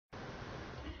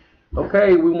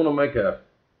Okay, we want to make a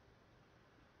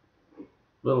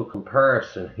little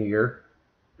comparison here.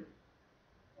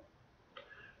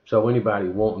 So anybody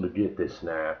wanting to get this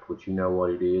knife, which you know what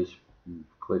it is, you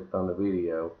clicked on the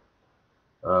video,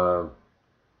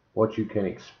 what you can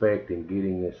expect in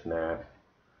getting this knife.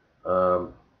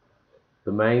 The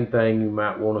main thing you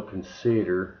might want to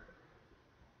consider,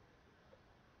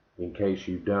 in case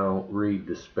you don't read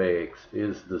the specs,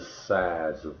 is the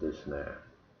size of this knife.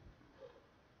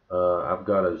 I've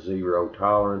got a 0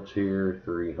 tolerance here,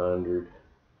 300.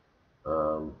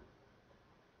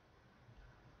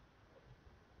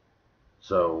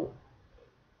 So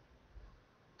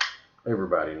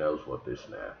everybody knows what this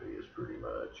knife is pretty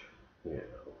much, you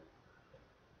know,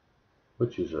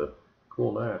 which is a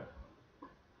cool knife.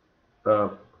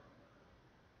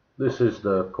 This is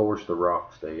of course, the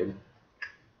Rockstead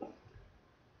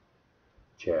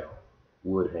CHOU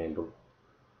wood handle.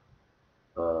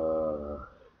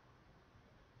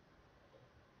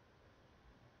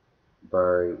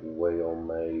 Very well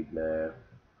made knife.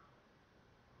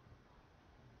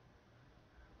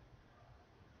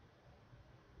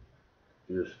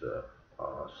 Just a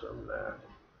awesome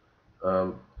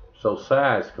knife. So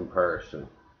size comparison.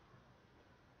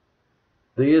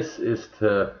 This is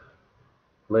to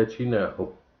let you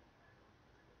know,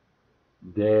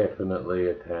 definitely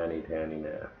a tiny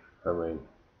knife. I mean,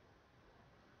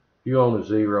 if you own a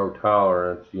 0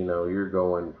 tolerance, you know, you're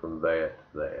going from that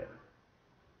to that.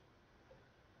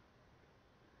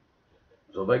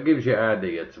 So that gives you an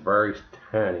idea. It's a very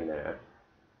tiny knife.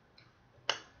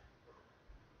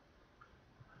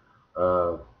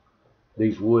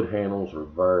 These wood handles are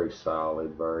very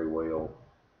solid, very well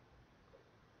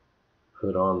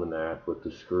put on the knife with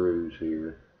the screws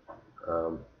here.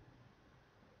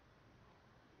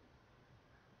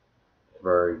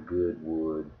 Very good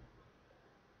wood.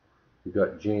 You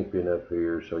got jimping up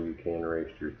here so you can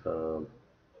rest your thumb.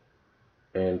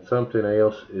 And something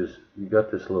else is you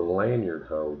got this little lanyard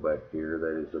hole back here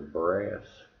that is a brass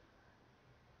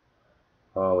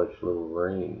polished little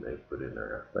ring they put in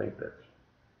there. I think that's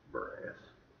brass.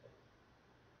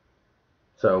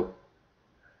 So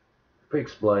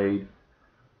fixed blade,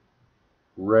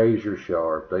 razor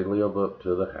sharp. They live up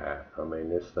to the hype. I mean,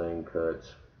 this thing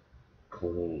cuts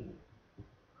clean.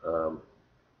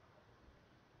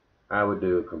 I would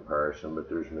do a comparison, but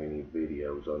there's many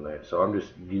videos on that. So I'm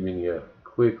just giving you a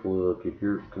quick look. If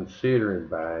you're considering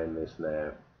buying this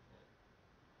knife,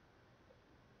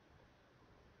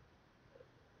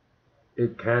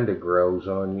 it kind of grows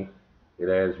on you. It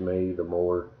has me. The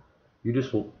more you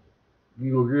just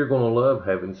you're going to love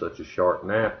having such a sharp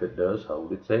knife that does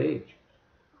hold its edge.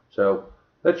 So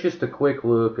that's just a quick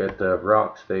look at the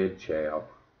Rockstead CHOU.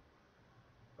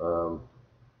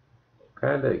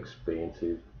 Kind of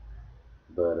expensive,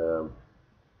 but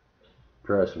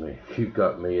trust me, if you've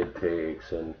got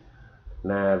mid-techs and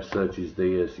knives such as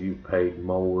this, you've paid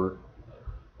more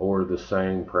or the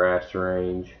same price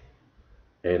range,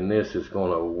 and this is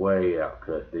going to way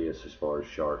outcut this as far as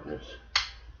sharpness.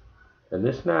 And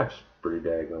this knife's pretty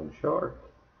daggone sharp,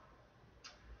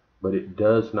 but it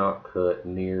does not cut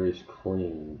near as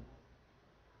clean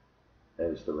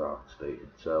as the Rockstead.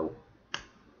 So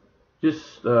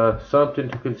just something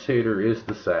to consider is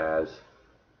the size,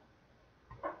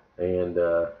 and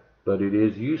but it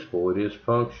is useful. It is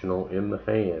functional in the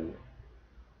hand.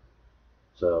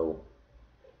 So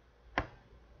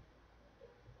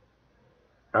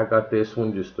I got this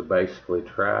one just to basically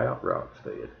try out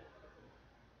Rockstead.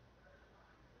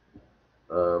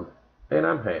 And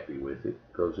I'm happy with it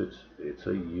because it's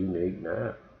a unique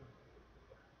knife.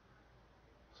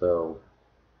 So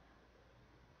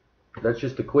that's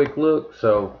just a quick look.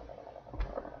 So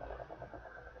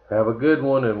have a good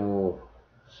one, and we'll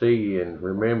see you. And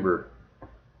remember,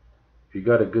 if you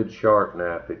got a good sharp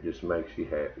knife, it just makes you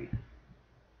happy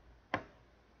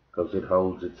because it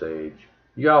holds its edge.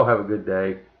 Y'all have a good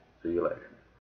day. See you later.